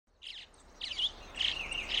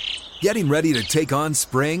Getting ready to take on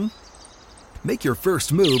spring? Make your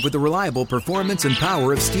first move with the reliable performance and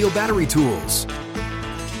power of Steel battery tools.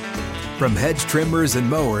 From hedge trimmers and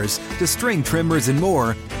mowers to string trimmers and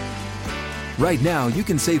more, right now you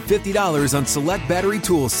can save $50 on select battery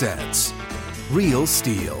tool sets. Real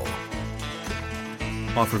Steel.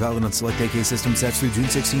 Offer valid on select AK system sets through June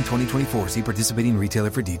 16, 2024. See participating retailer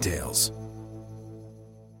for details.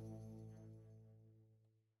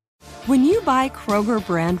 When you buy Kroger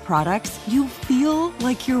brand products, you feel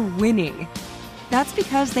like you're winning. That's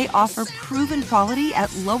because they offer proven quality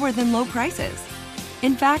at lower than low prices.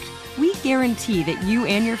 In fact, we guarantee that you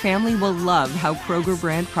and your family will love how Kroger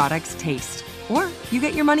brand products taste, or you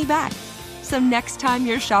get your money back. So next time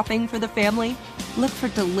you're shopping for the family, look for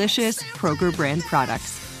delicious Kroger brand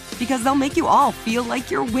products, because they'll make you all feel like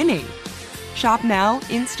you're winning. Shop now,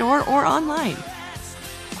 in-store, or online.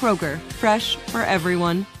 Kroger, fresh for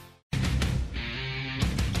everyone.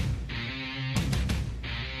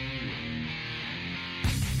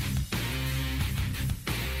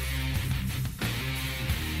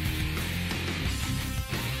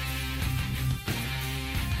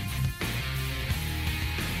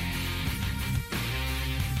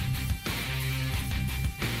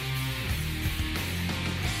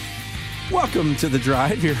 Welcome to The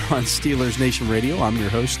Drive here on Steelers Nation Radio. I'm your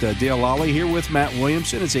host, Dale Lally, here with Matt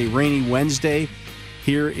Williamson. It's a rainy Wednesday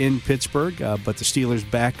here in Pittsburgh, but the Steelers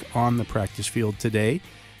back on the practice field today.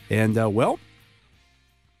 And,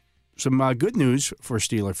 some good news for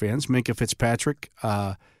Steeler fans. Minkah Fitzpatrick,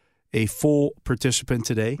 a full participant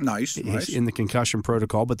today. Nice. He's in the concussion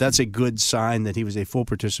protocol, but that's a good sign that he was a full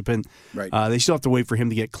participant. Right. They still have to wait for him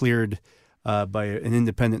to get cleared by an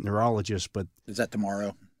independent neurologist. But is that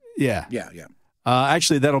tomorrow? Yeah.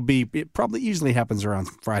 Actually, it probably usually happens around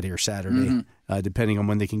Friday or Saturday, depending on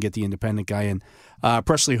when they can get the independent guy in.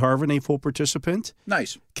 Presley Harvin, a full participant.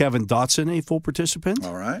 Nice. Kevin Dotson, a full participant.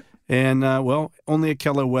 All right. And, only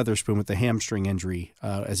Ahkello Witherspoon with the hamstring injury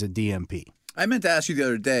as a DMP. I meant to ask you the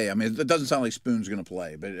other day, I mean, it doesn't sound like Spoon's going to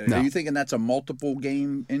play, but No. Are you thinking that's a multiple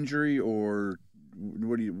game injury, or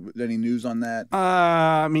any news on that?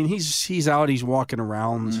 I mean, he's out. He's walking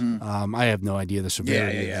around. I have no idea the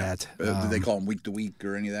severity of that. Did they call him week to week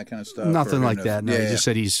or any of that kind of stuff? Nothing like that. No, he just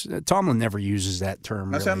said Tomlin never uses that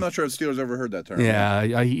term. I'm not sure if Steelers ever heard that term. Yeah,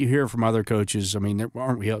 you hear from other coaches. I mean,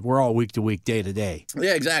 aren't we? We're all week to week, day to day.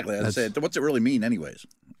 Yeah, exactly. I said, what's it really mean, anyways?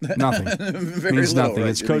 Nothing. Very means little, nothing. right?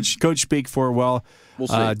 It's coach speak for We'll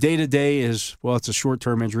see. day to day is it's a short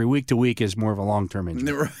term injury. Week to week is more of a long term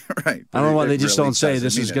injury. Right. I don't know why they just really don't say doesn't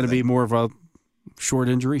this mean is going to be more of a short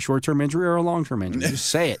term injury, or a long term injury. Just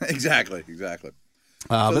say it. Exactly. So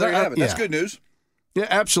But there you have it. That's good news. Yeah,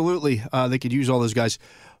 absolutely. They could use all those guys.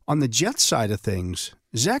 On the Jets side of things,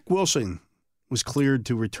 Zach Wilson was cleared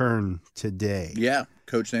to return today. Yeah,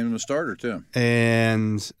 coach named him a starter too.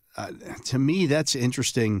 And to me, that's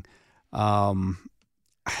interesting.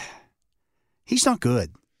 He's not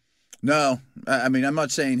good. No, I mean, I'm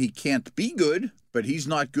not saying he can't be good, but he's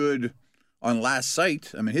not good on last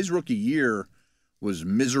sight. I mean, his rookie year was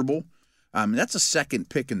miserable. That's a second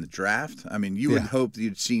pick in the draft. I mean, you would hope that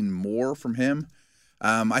you'd seen more from him.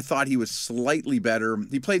 I thought he was slightly better.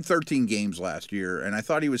 He played 13 games last year, and I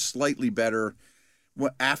thought he was slightly better.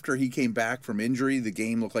 After he came back from injury, the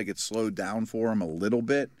game looked like it slowed down for him a little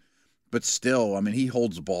bit. But still, I mean, he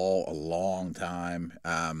holds the ball a long time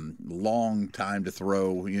to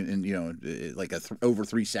throw, and like over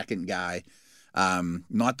 3 second guy.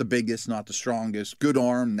 Not the biggest, not the strongest. Good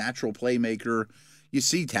arm, natural playmaker. You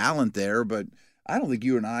see talent there, but I don't think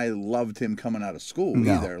you and I loved him coming out of school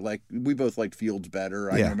either. Like, we both liked Fields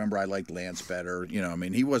better. I remember I liked Lance better. I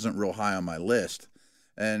mean, he wasn't real high on my list,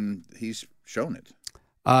 and he's shown it.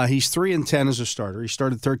 He's 3-10 as a starter. He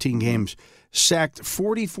started 13 games, sacked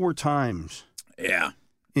 44 times. Yeah,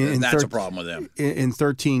 that's a problem with him. In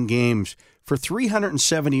 13 games for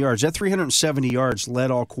 370 yards. That 370 yards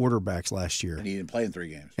led all quarterbacks last year. And he didn't play in 3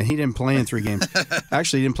 games.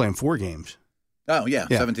 Actually, he didn't play in 4 games. Oh, yeah.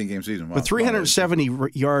 17-game season. Wow. But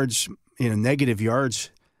 370 yards, negative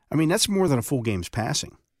yards, I mean, that's more than a full game's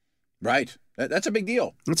passing. Right. That's a big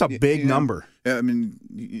deal. That's a big number. I mean,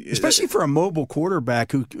 especially for a mobile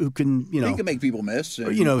quarterback who can, he can make people miss.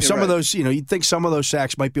 And, some of those, you'd think some of those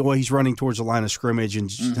sacks might be, he's running towards the line of scrimmage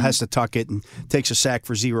and has to tuck it and takes a sack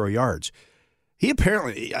for 0 yards. He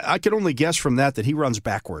apparently, I could only guess from that he runs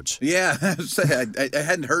backwards. Yeah, I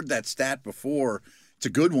hadn't heard that stat before. It's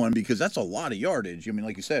a good one because that's a lot of yardage. I mean,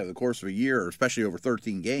 like you said, over the course of a year, especially over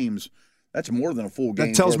 13 games, that's more than a full game.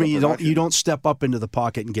 That tells me you don't step up into the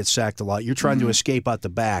pocket and get sacked a lot. You're trying to escape out the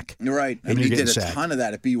back. You're right. And he did a sacked. ton of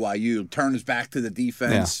that at BYU. Turn his back to the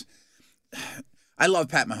defense. Yeah. I love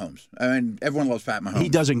Pat Mahomes. I mean, everyone loves Pat Mahomes. He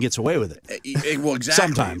doesn't get away with it. Well,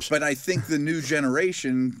 exactly. Sometimes. But I think the new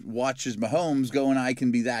generation watches Mahomes going, I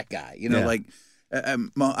can be that guy. You know, Yeah. like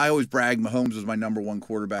I always brag Mahomes was my number one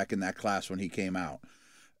quarterback in that class when he came out.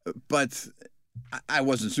 But I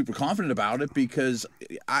wasn't super confident about it because,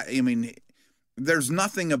 I mean, there's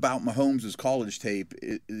nothing about Mahomes' college tape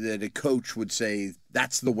that a coach would say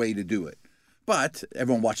that's the way to do it. But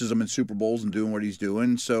everyone watches him in Super Bowls and doing what he's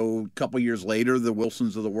doing. So a couple years later, the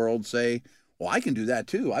Wilsons of the world say, well, I can do that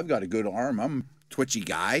too. I've got a good arm. I'm a twitchy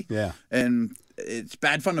guy. Yeah. And it's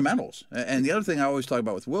bad fundamentals. And the other thing I always talk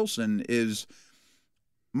about with Wilson is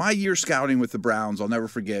my year scouting with the Browns, I'll never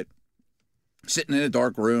forget, sitting in a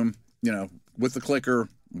dark room, you know, with the clicker,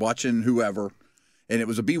 watching whoever. And it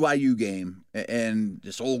was a BYU game. And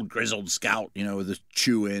this old grizzled scout, you know, with this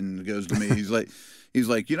chew in, goes to me. He's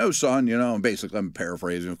like, you know, son, you know, and basically I'm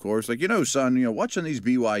paraphrasing, of course, like, you know, son, you know, watching these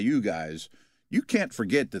BYU guys, you can't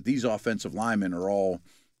forget that these offensive linemen are all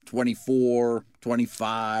 24,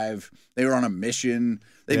 25. They were on a mission.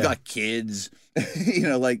 They've got kids. You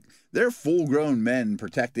know, like they're full-grown men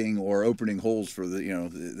protecting or opening holes for the, you know,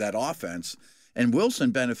 that offense. And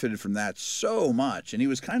Wilson benefited from that so much. And he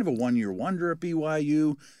was kind of a one-year wonder at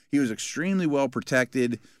BYU. He was extremely well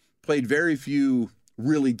protected, played very few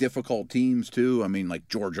really difficult teams too. I mean, like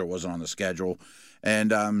Georgia wasn't on the schedule,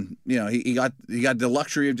 and you know, he got the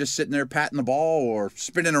luxury of just sitting there patting the ball or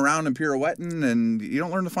spinning around and pirouetting, and you don't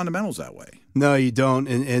learn the fundamentals that way. No, you don't.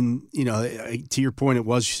 And you know, to your point, it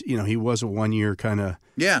was, you know, he was a 1 year kind of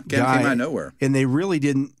guy. Came out of nowhere, and they really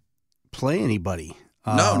didn't play anybody.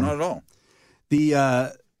 No, not at all.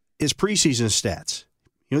 The his preseason stats.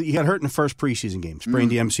 You know, he got hurt in the first preseason game, sprained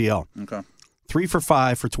the MCL. Okay, 3 for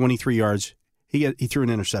 5 for 23 yards. He threw an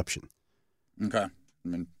interception. Okay. I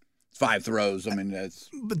mean, 5 throws. I mean, that's.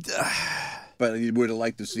 But you would have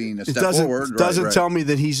liked to see a step forward. Doesn't tell me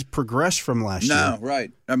that he's progressed from last year. No, right.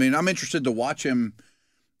 I mean, I'm interested to watch him,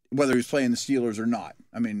 whether he's playing the Steelers or not.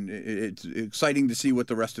 I mean, it's exciting to see what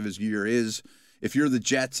the rest of his year is. If you're the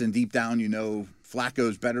Jets and deep down you know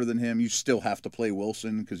Flacco's better than him, you still have to play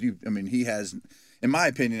Wilson because he has, in my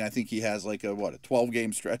opinion, I think he has like a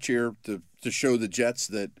 12-game stretch here to show the Jets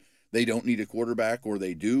that they don't need a quarterback, or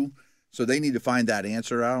they do. So they need to find that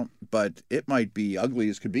answer out. But it might be ugly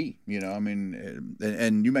as could be. You know, I mean,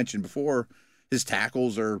 and you mentioned before, his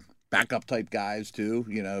tackles are backup type guys too.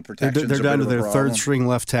 You know, protections. They're down to their problem. third string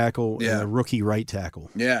left tackle and a rookie right tackle.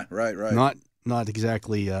 Yeah, right. Not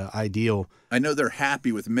exactly ideal. I know they're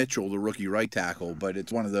happy with Mitchell, the rookie right tackle, but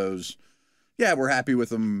it's one of those. Yeah, we're happy with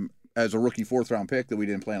him as a rookie 4th-round pick that we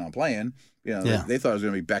didn't plan on playing. You know, they thought it was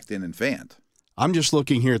going to be Becton and Fant. I'm just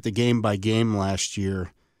looking here at the game by game last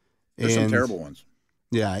year. There's some terrible ones.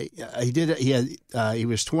 Yeah, he did. He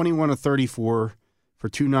was 21 of 34 for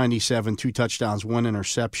 297, 2 touchdowns, 1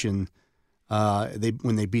 interception.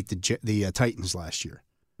 When they beat the Titans last year.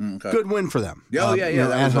 Okay. Good win for them. Oh yeah.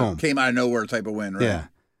 That at home came out of nowhere type of win, right? Yeah.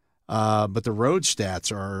 But the road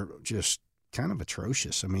stats are just kind of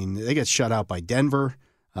atrocious. I mean, they get shut out by Denver.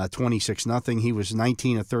 26-0. He was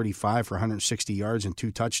 19 of 35 for 160 yards and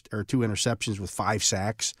 2 interceptions with 5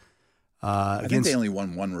 sacks. I think they only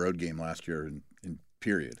won 1 road game last year in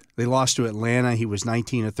period. They lost to Atlanta. He was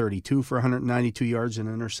 19 of 32 for 192 yards and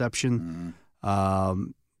an interception.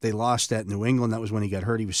 They lost at New England. That was when he got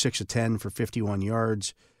hurt. He was 6 of 10 for 51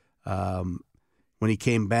 yards. When he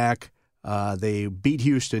came back, they beat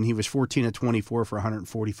Houston. He was 14 of 24 for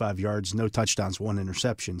 145 yards, no touchdowns, 1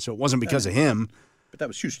 interception. So it wasn't because of him. But that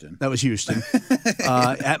was Houston.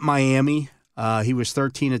 At Miami, he was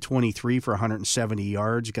 13 of 23 for 170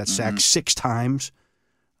 yards. Got sacked 6 times,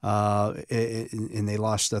 and they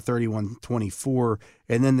lost 31-24.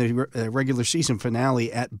 And then the regular season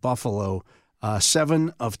finale at Buffalo,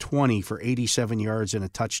 7 of 20 for 87 yards and a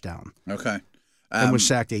touchdown. Okay. And was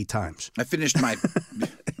sacked 8 times. I finished my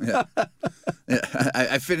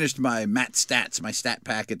I finished my Matt Stats, my stat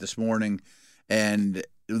packet this morning, and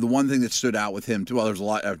the one thing that stood out with him too, well, there's a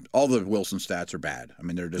lot. All the Wilson stats are bad. I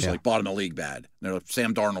mean, they're just like bottom of the league bad. They're like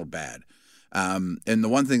Sam Darnold bad. And the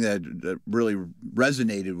one thing that really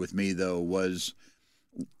resonated with me though was,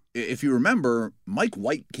 if you remember, Mike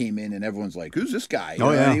White came in and everyone's like, "Who's this guy?"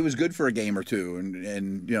 He was good for a game or two,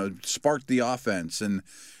 and you know, sparked the offense. And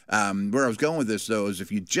where I was going with this though is, if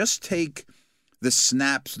you just take the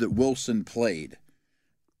snaps that Wilson played,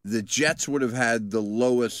 the Jets would have had the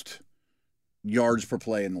lowest yards per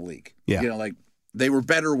play in the league. Yeah. You know, like they were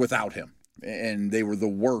better without him, and they were the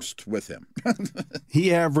worst with him.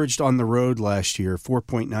 He averaged on the road last year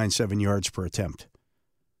 4.97 yards per attempt.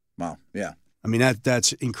 Wow. Yeah. I mean,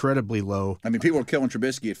 that's incredibly low. I mean, people are killing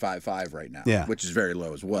Trubisky at 5.5 right now, Yeah. which is very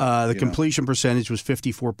low as well. The completion percentage was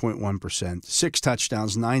 54.1%, 6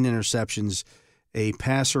 touchdowns, 9 interceptions, a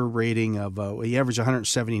passer rating of he averaged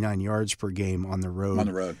 179 yards per game on the road. On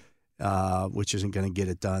the road. Which isn't going to get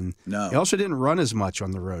it done. No. He also didn't run as much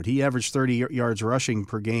on the road. He averaged 30 yards rushing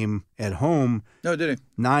per game at home. No, did he?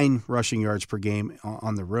 9 rushing yards per game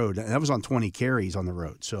on the road. And that was on 20 carries on the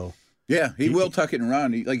road. So yeah, he will tuck it and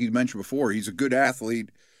run. Like you mentioned before, he's a good athlete.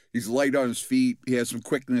 He's light on his feet. He has some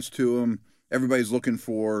quickness to him. Everybody's looking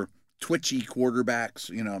for twitchy quarterbacks.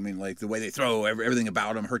 I mean, like the way they throw, everything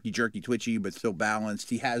about him, herky-jerky, twitchy, but still balanced.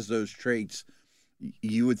 He has those traits.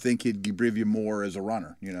 You would think he'd give you more as a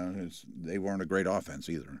runner. They weren't a great offense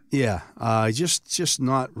either. Yeah, just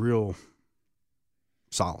not real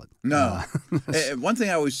solid. No. One thing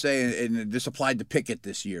I always say, and this applied to Pickett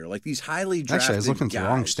this year, like these highly drafted Actually, I was looking at guys, the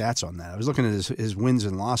wrong stats on that. I was looking at his wins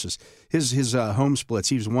and losses. His home splits,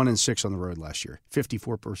 he was 1-6 on the road last year,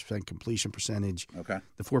 54% completion percentage. Okay.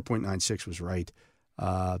 The 4.96 was right.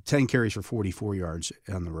 10 carries for 44 yards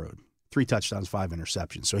on the road. 3 touchdowns, 5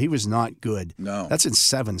 interceptions. So he was not good. No. That's in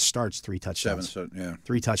 7 starts, 3 touchdowns.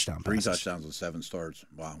 3 touchdown passes. 3 touchdowns and 7 starts.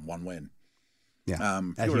 Wow, 1 win. Yeah.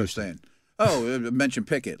 What was I saying? Oh, I mentioned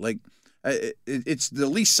Pickett. Like, it's the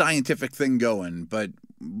least scientific thing going, but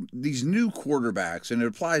these new quarterbacks, and it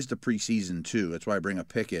applies to preseason too. That's why I bring up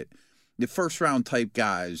Pickett. The first-round type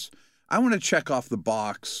guys, I want to check off the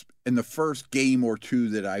box in the first game or two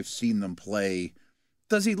that I've seen them play.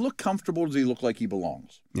 Does he look comfortable? Does he look like he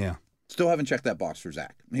belongs? Yeah. Still haven't checked that box for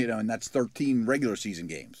Zach, and that's 13 regular season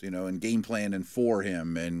games, and game planning for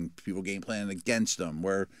him and people game planning against him.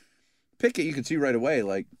 Where Pickett, you can see right away,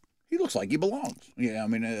 like, he looks like he belongs. I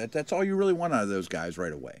mean, that's all you really want out of those guys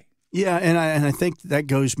right away. Yeah, and I think that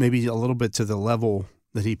goes maybe a little bit to the level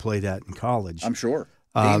that he played at in college. I'm sure.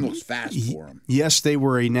 Game looks fast for him. Yes, they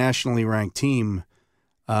were a nationally ranked team,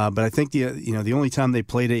 but I think the only time they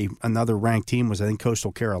played another ranked team was, I think,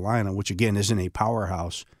 Coastal Carolina, which again isn't a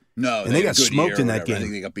powerhouse. No, and they got smoked in that game. I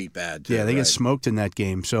think they got beat bad too. Yeah, they got smoked in that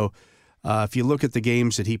game. So if you look at the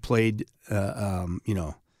games that he played, and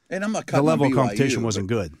I'm not the level of competition wasn't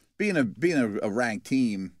good. Being a ranked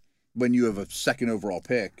team when you have a second overall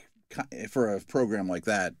pick for a program like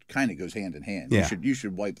that kind of goes hand in hand. Yeah. You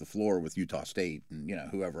should wipe the floor with Utah State and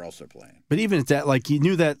whoever else they're playing. But even at that, like, you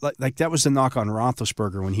knew that, like that was the knock on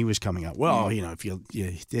Roethlisberger when he was coming up. Well, if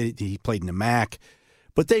he played in the MAC,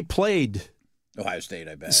 but they played Ohio State,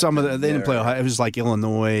 I bet. They didn't play Ohio. It was like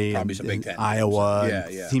Illinois, probably some Big Ten, Iowa,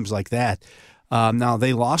 teams like that. Now,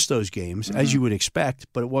 they lost those games, as you would expect,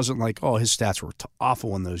 but it wasn't like, his stats were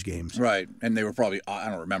awful in those games. Right, and they were probably, I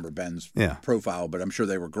don't remember Ben's profile, but I'm sure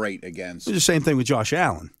they were great against. It was the same thing with Josh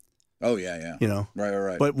Allen. Oh, yeah.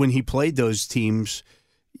 Right. But when he played those teams,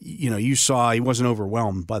 you saw he wasn't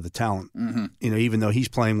overwhelmed by the talent. Mm-hmm. Even though he's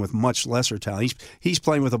playing with much lesser talent. He's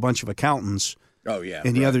playing with a bunch of accountants. Oh, yeah.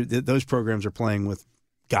 And those programs are playing with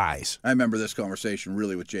guys. I remember this conversation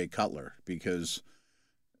really with Jay Cutler because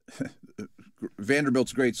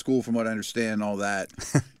Vanderbilt's a great school from what I understand, all that.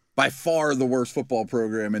 By far the worst football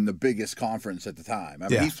program in the biggest conference at the time. I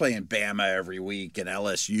mean, he's playing Bama every week and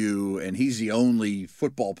LSU, and he's the only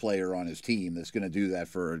football player on his team that's going to do that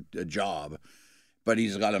for a job. But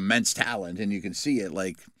he's got immense talent, and you can see it.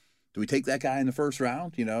 Like, do we take that guy in the first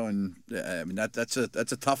round? And I mean that's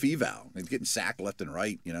a tough eval. He's getting sacked left and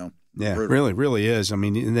right. Yeah, brutal. really is. I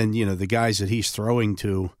mean, and then the guys that he's throwing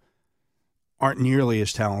to aren't nearly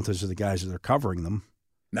as talented as the guys that are covering them.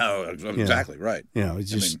 No, exactly right.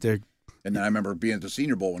 It's just and then I remember being at the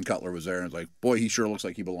Senior Bowl when Cutler was there, and it's like, boy, he sure looks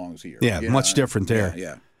like he belongs here. Yeah, much different there.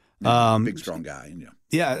 Yeah. Big, strong guy.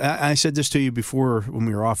 Yeah, I said this to you before when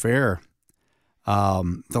we were off air.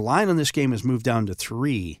 The line on this game has moved down to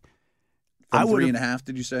 3. From 3.5,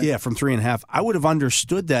 did you say? Yeah, from 3.5. I would have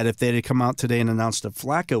understood that if they had come out today and announced that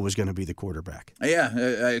Flacco was going to be the quarterback.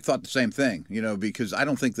 Yeah, I thought the same thing, because I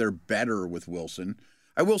don't think they're better with Wilson.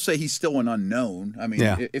 I will say he's still an unknown. I mean,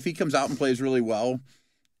 if he comes out and plays really well,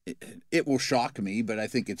 it will shock me, but I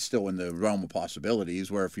think it's still in the realm of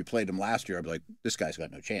possibilities, where if you played him last year, I'd be like, this guy's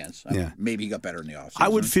got no chance. I mean, maybe he got better in the offseason. I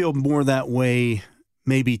would feel more that way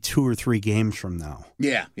maybe 2 or 3 games from now.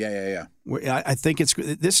 Yeah. I think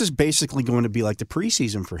this is basically going to be like the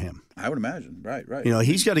preseason for him. I would imagine. Right.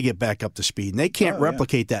 He's got to get back up to speed, and they can't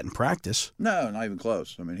replicate that in practice. No, not even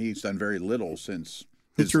close. I mean, he's done very little since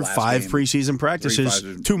he threw 5 preseason practices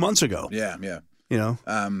 2 months ago. Yeah.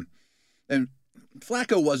 And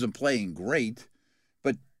Flacco wasn't playing great,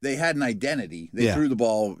 but they had an identity. They threw the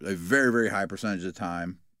ball a very, very high percentage of the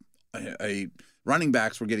time. running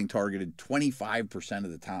backs were getting targeted 25%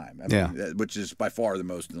 of the time, which is by far the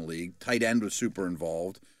most in the league. Tight end was super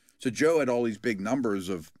involved. So Joe had all these big numbers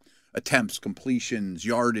of attempts, completions,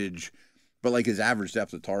 yardage, but like his average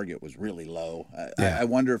depth of target was really low. I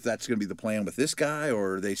wonder if that's going to be the plan with this guy,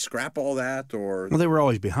 or they scrap all that, or well, they were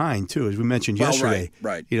always behind too, as we mentioned yesterday.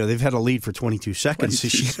 Right. You know, they've had a lead for 22 seconds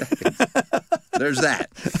this year. There's that.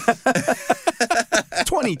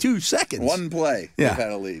 22 seconds. One play. Yeah. They've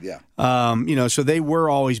had a lead. Yeah. You know, so they were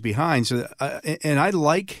always behind. So, and I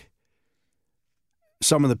like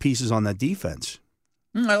some of the pieces on that defense.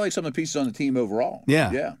 I like some of the pieces on the team overall.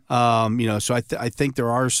 Yeah. You know, so I think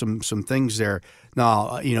there are some things there.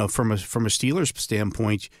 Now, you know, from a Steelers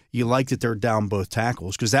standpoint, you like that they're down both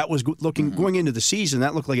tackles, because that was going into the season,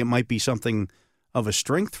 that looked like it might be something of a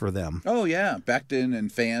strength for them. Oh, yeah. Becton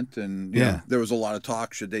and Fant, and you know, there was a lot of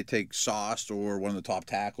talk, should they take Sauce or one of the top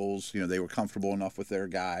tackles? You know, they were comfortable enough with their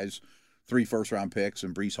guys. 3 first-round picks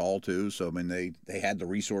and Breece Hall, too. So, I mean, they had the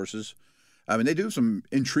resources. I mean, they do have some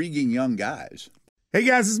intriguing young guys. Hey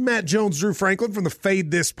guys, this is Matt Jones, Drew Franklin from the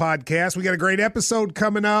Fade This podcast. We got a great episode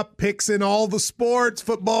coming up, picks in all the sports,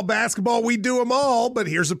 football, basketball, we do them all, but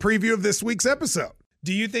here's a preview of this week's episode.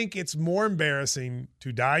 Do you think it's more embarrassing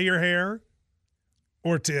to dye your hair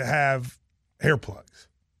or to have hair plugs?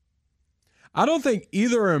 I don't think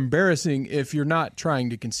either are embarrassing if you're not trying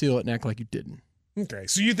to conceal it and act like you didn't. Okay,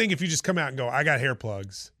 so you think if you just come out and go, I got hair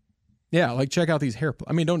plugs. Yeah, like check out these hair plugs.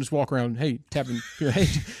 I mean, don't just walk around, tapping,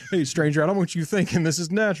 hey, stranger, I don't want you thinking this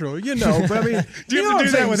is natural, you know. But I mean, do you have to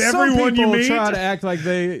do that with everyone you meet? Try to act like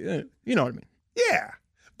they, you know what I mean? Yeah,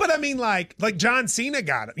 but I mean, like John Cena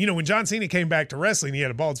got it. You know, when John Cena came back to wrestling, he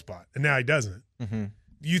had a bald spot, and now he doesn't. Mm-hmm.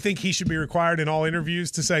 You think he should be required in all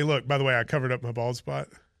interviews to say, "Look, by the way, I covered up my bald spot"?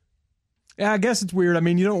 Yeah, I guess it's weird. I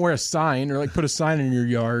mean, you don't wear a sign or like put a sign in your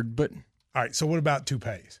yard, but all right. So what about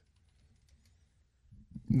toupees?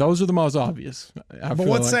 Those are the most obvious. But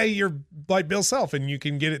let's say you're like Bill Self and you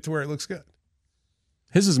can get it to where it looks good.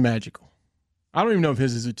 His is magical. I don't even know if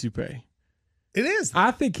his is a toupee. It is.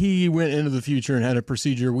 I think he went into the future and had a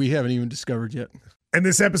procedure we haven't even discovered yet. And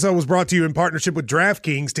this episode was brought to you in partnership with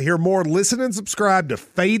DraftKings. To hear more, listen and subscribe to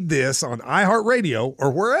Fade This on iHeartRadio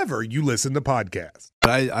or wherever you listen to podcasts.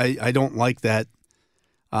 I don't like that.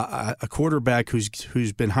 A quarterback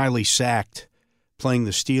who's been highly sacked playing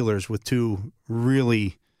the Steelers with 2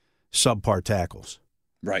 really subpar tackles.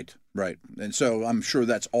 Right. And so I'm sure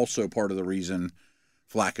that's also part of the reason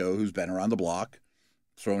Flacco, who's been around the block,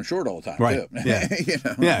 is throwing short all the time, right. too. Yeah. You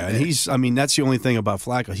know? Yeah, and that's the only thing about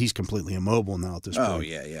Flacco. He's completely immobile now at this point. Oh,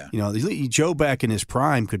 yeah. You know, Joe back in his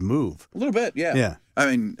prime could move. A little bit, yeah. Yeah. I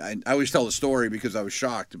mean, I always tell the story because I was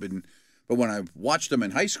shocked. But when I watched him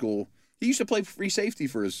in high school, he used to play free safety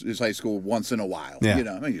for his high school once in a while. Yeah. You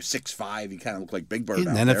know, I mean, he was 6'5". He kind of looked like Big Bird. He's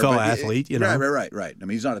an out NFL there, athlete, you know. Right. I mean,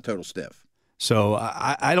 he's not a total stiff. So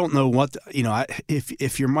I don't know what you know.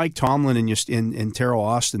 If you're Mike Tomlin and you're in Terrell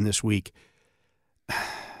Austin this week,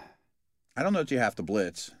 I don't know that you have to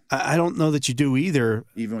blitz. I don't know that you do either.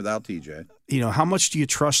 Even without TJ. You know, how much do you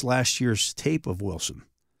trust last year's tape of Wilson?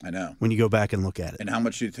 I know. When you go back and look at it. And how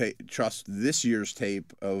much do you trust this year's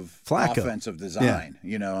tape of Flacco. Offensive design? Yeah.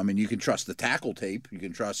 You know, I mean, you can trust the tackle tape. You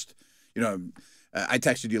can trust, you know, I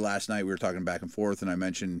texted you last night. We were talking back and forth, and I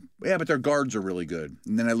mentioned, yeah, but their guards are really good.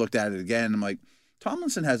 And then I looked at it again, and I'm like,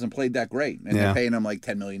 Tomlinson hasn't played that great. And they're paying him like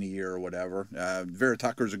 $10 million a year or whatever. Vera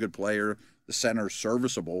Tucker's a good player. The center's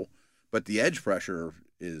serviceable. But the edge pressure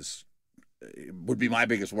would be my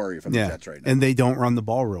biggest worry from the Jets right now. And they don't run the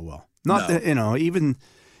ball real well. You know, even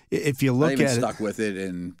if you look at it. Stuck with it,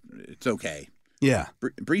 and it's okay. Yeah.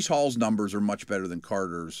 Breece Hall's numbers are much better than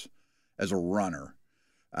Carter's as a runner.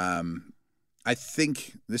 I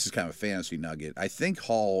think this is kind of a fantasy nugget. I think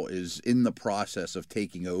Hall is in the process of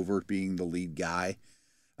taking over being the lead guy.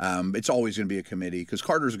 It's always going to be a committee because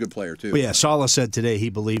Carter's a good player too. Well, yeah, Saleh said today he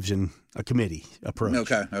believes in a committee approach.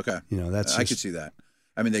 Okay. You know, that's I could see that.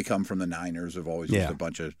 I mean, they come from the Niners, have always used a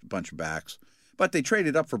bunch of backs, but they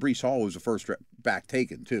traded up for Breece Hall, who's the first back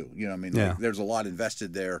taken too. You know, I mean, like, there's a lot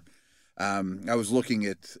invested there. I was looking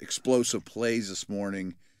at explosive plays this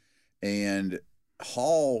morning, and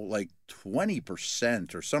Hall like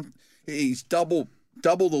 20% or something. He's double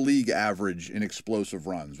the league average in explosive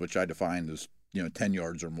runs, which I define as 10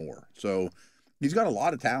 yards or more. So he's got a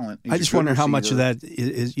lot of talent. I just wonder how much of that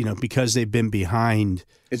is because they've been behind.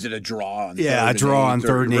 Is it a draw? On a draw on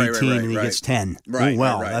 3rd and 18, and he right. gets 10. Right.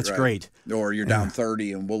 That's great. Or you're down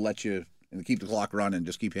 30, and we'll let you and keep the clock running,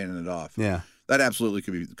 just keep handing it off. Yeah, that absolutely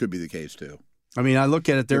could be the case too. I mean, I look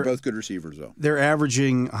at it. They're both good receivers, though. They're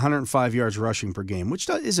averaging 105 yards rushing per game, which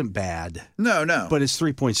isn't bad. No. But it's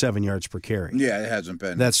 3.7 yards per carry. Yeah, it hasn't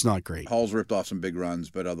been. That's not great. Hall's ripped off some big runs,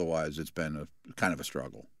 but otherwise it's been a kind of a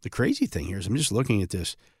struggle. The crazy thing here is I'm just looking at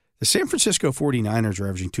this. The San Francisco 49ers are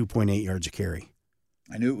averaging 2.8 yards a carry.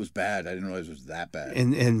 I knew it was bad. I didn't realize it was that bad.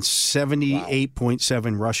 And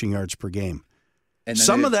 78.7 rushing yards per game. And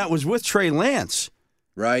some of that was with Trey Lance.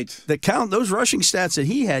 Right. Those rushing stats that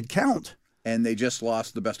he had count. And they just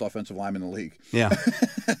lost the best offensive lineman in the league. Yeah.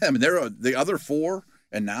 I mean, the other 4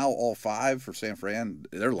 and now all 5 for San Fran,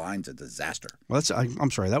 their line's a disaster. Well,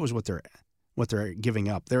 I'm sorry. That was what they're giving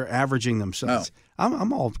up. They're averaging themselves. Oh.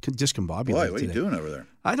 I'm all discombobulated. Boy, what today. are you doing over there?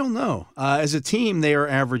 I don't know. As a team, they are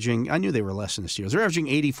averaging. I knew they were less than the Steelers. They're averaging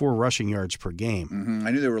 84 rushing yards per game. Mm-hmm.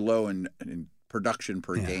 I knew they were low in production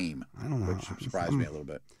per game. I don't know. Which surprised me a little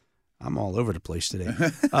bit. I'm all over the place today.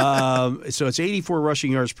 So it's 84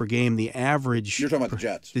 rushing yards per game. The average. You're talking about the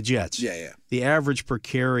Jets. The Jets. Yeah. The average per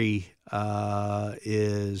carry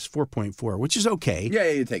is 4.4, which is okay. Yeah,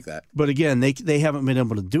 you take that. But again, they haven't been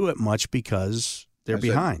able to do it much because they're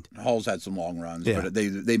behind. Hall's had some long runs, but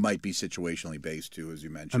they might be situationally based too, as you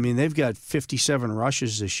mentioned. I mean, they've got 57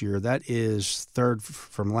 rushes this year. That is third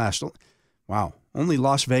from last. Wow. Only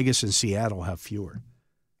Las Vegas and Seattle have fewer.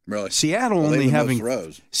 Really? Seattle only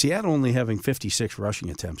having 56 rushing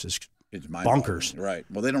attempts is bonkers. Right.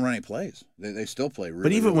 Well, they don't run any plays. They still play really.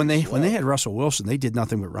 But even really when they had Russell Wilson, they did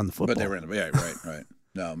nothing but run the football. But they ran. Yeah, right.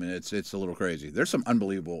 No, I mean it's a little crazy. There's some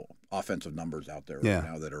unbelievable offensive numbers out there right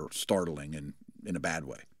now that are startling and in a bad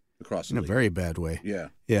way across the league. In a very bad way. Yeah.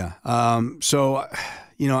 Yeah. So,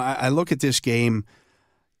 I look at this game.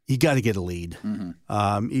 You got to get a lead.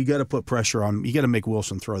 Mm-hmm. You got to put pressure on. You got to make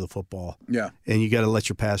Wilson throw the football. Yeah. And you got to let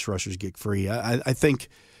your pass rushers get free. I think,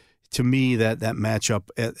 to me, that matchup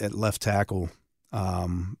at left tackle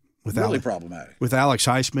with really problematic. With Alex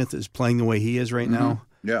Highsmith is playing the way he is right now.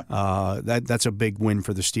 Yeah. That's a big win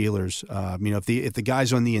for the Steelers. If the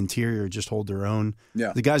guys on the interior just hold their own,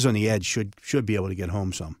 the guys on the edge should be able to get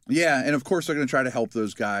home some. Yeah, and of course they're going to try to help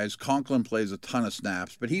those guys. Conklin plays a ton of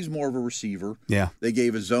snaps, but he's more of a receiver. Yeah. They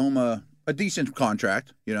gave Azoma a decent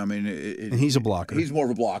contract. And he's a blocker. He's more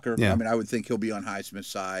of a blocker. Yeah. I mean, I would think he'll be on Highsmith's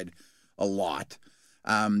side a lot.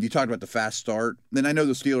 You talked about the fast start. Then I know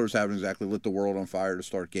the Steelers haven't exactly lit the world on fire to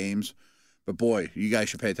start games. But, boy, you guys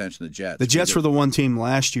should pay attention to the Jets. The Jets were the one team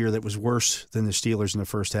last year that was worse than the Steelers in the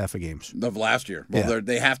first half of games. Of last year. Well,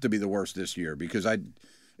 they have to be the worst this year because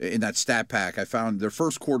in that stat pack, I found their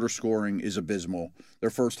first quarter scoring is abysmal. Their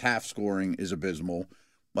first half scoring is abysmal.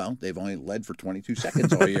 Well, they've only led for 22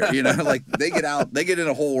 seconds all year. They get in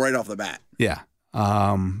a hole right off the bat. Yeah.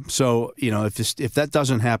 So, if that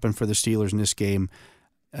doesn't happen for the Steelers in this game,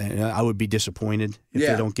 I would be disappointed if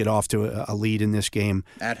they don't get off to a lead in this game.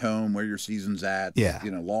 At home, where your season's at. Yeah.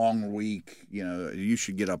 Long week. You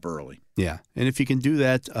should get up early. Yeah. And if you can do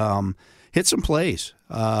that, hit some plays.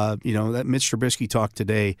 That Mitch Trubisky talked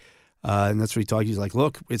today, and that's what he talked. He's like,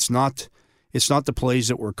 look, it's not the plays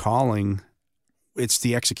that we're calling. It's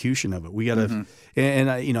the execution of it. We got to, and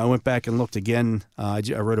I went back and looked again. I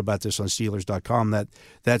wrote about this on Steelers.com.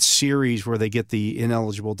 That series where they get the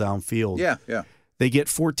ineligible downfield. Yeah. They get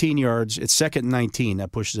 14 yards. It's 2nd and 19.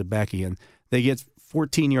 That pushes it back again. They get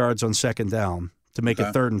 14 yards on 2nd down to make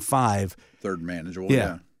it 3rd and 5. Third manageable.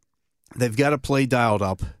 Yeah. They've got a play dialed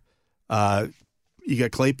up. You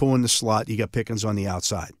got Claypool in the slot. You got Pickens on the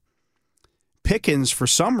outside. Pickens, for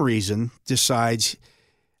some reason, decides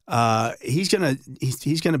he's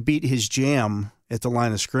gonna beat his jam at the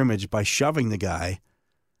line of scrimmage by shoving the guy.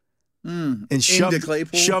 And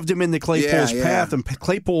shoved him into Claypool's path, and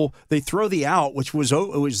Claypool, they throw the out, which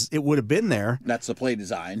it would have been there. That's the play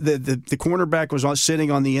design. The cornerback was sitting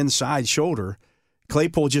on the inside shoulder.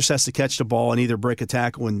 Claypool just has to catch the ball and either break a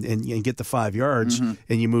tackle and get the 5 yards, and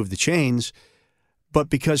you move the chains. But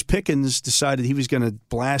because Pickens decided he was going to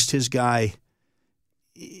blast his guy,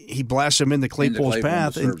 he blasts him into Claypool's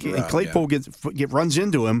path, and Claypool runs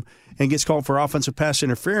into him and gets called for offensive pass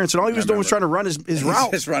interference. And all he was doing was trying to run his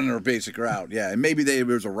route. Just running a basic route, yeah. And maybe there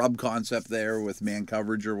was a rub concept there with man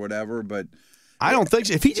coverage or whatever, but I don't think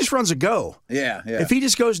so. If he just runs a go, yeah. If he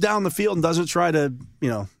just goes down the field and doesn't try to,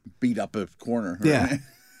 beat up a corner, right? Yeah.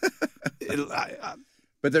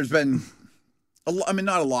 But there's been,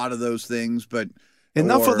 not a lot of those things, but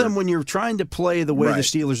enough of them when you're trying to play the way the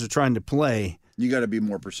Steelers are trying to play. You got to be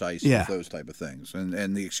more precise with those type of things,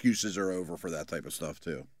 and the excuses are over for that type of stuff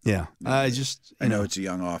too. Yeah, I know it's a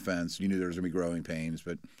young offense. You knew there was going to be growing pains,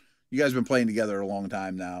 but you guys have been playing together a long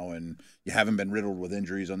time now, and you haven't been riddled with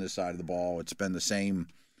injuries on this side of the ball. It's been the same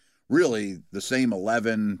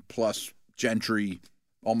 11 plus Gentry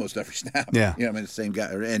almost every snap. Yeah. You know, I mean, the same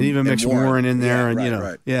guy. And even mix Warren in there, yeah, and right, you know,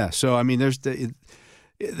 right. yeah. So I mean, there's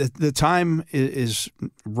the time is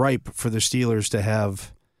ripe for the Steelers to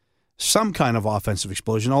have some kind of offensive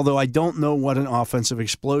explosion. Although I don't know what an offensive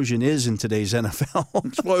explosion is in today's NFL.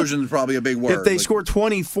 Explosion is probably a big word. If they score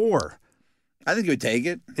 24, I think you would take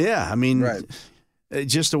it. yeah. I mean, Right.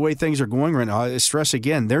 just the way things are going right now. I stress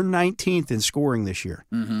again, they're 19th in scoring this year.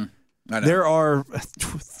 Mm-hmm. I know. There are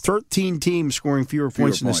 13 teams scoring fewer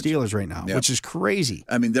points than the points. Steelers right now, Yep. which is crazy.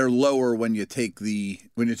 I mean, they're lower when you take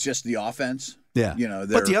when it's just the offense. Yeah. You know,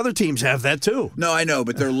 but the other teams have that too. No, I know,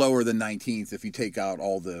 but they're lower than 19th if you take out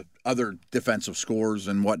all the other defensive scores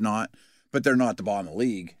and whatnot. But they're not the bottom of the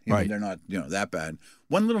league. You know, Right. they're not, that bad.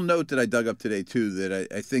 One little note that I dug up today too that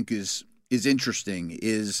I think is interesting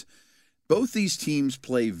is both these teams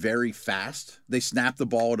play very fast. They snap the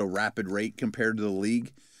ball at a rapid rate compared to the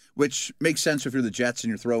league, which makes sense if you're the Jets and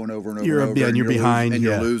you're throwing over and over and over. And you're behind. And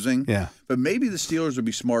yeah. you're losing. Yeah. But maybe the Steelers would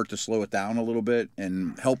be smart to slow it down a little bit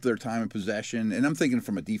and help their time of possession. And I'm thinking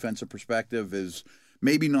from a defensive perspective is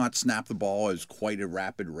maybe not snap the ball as quite a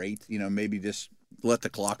rapid rate. You know, maybe just let the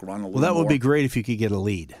clock run a little Well, that would more. be great if you could get a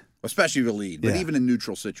lead. Especially the lead, but Yeah. even in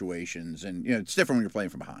neutral situations. And, it's different when you're playing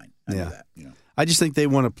from behind. I know that, I just think they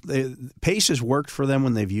want to. Pace has worked for them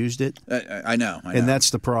when they've used it, I know. and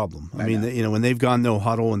that's the problem. I mean, when they've gone no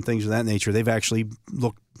huddle and things of that nature, they've actually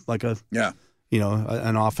looked like an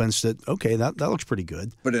offense that that looks pretty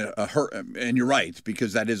good. But and you're right,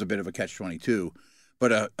 because that is a bit of a catch-22.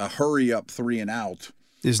 But a hurry up 3 and out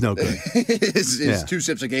Is no good. is 2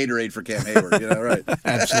 sips of Gatorade for Cam Hayward. Right?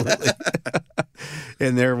 Absolutely.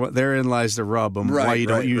 And therein lies the rub on why you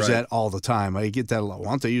don't use that all the time. I get that a lot. Why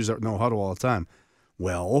don't they use no huddle all the time?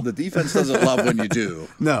 Well, the defense doesn't love when you do.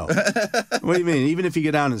 No. What do you mean? Even if you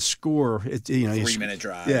get down and score, 3-minute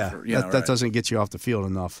drive. Yeah, that doesn't get you off the field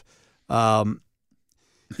enough.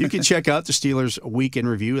 You can check out the Steelers Week in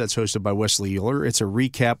Review. That's hosted by Wesley Euler. It's a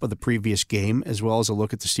recap of the previous game as well as a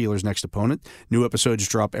look at the Steelers' next opponent. New episodes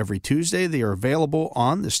drop every Tuesday. They are available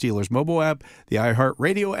on the Steelers mobile app, the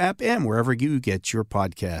iHeartRadio app, and wherever you get your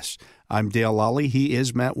podcasts. I'm Dale Lally. He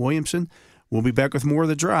is Matt Williamson. We'll be back with more of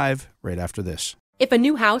The Drive right after this. If a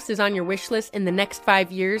new house is on your wish list in the next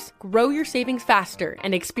 5 years, grow your savings faster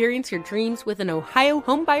and experience your dreams with an Ohio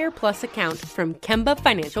Homebuyer Plus account from Kemba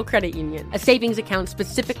Financial Credit Union. A savings account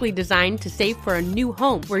specifically designed to save for a new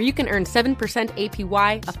home, where you can earn 7%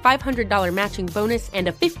 APY, a $500 matching bonus, and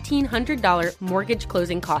a $1,500 mortgage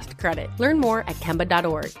closing cost credit. Learn more at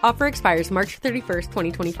Kemba.org. Offer expires March 31st,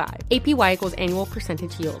 2025. APY equals annual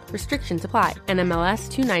percentage yield. Restrictions apply. NMLS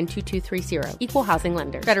 292230. Equal housing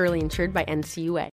lender. Federally insured by NCUA.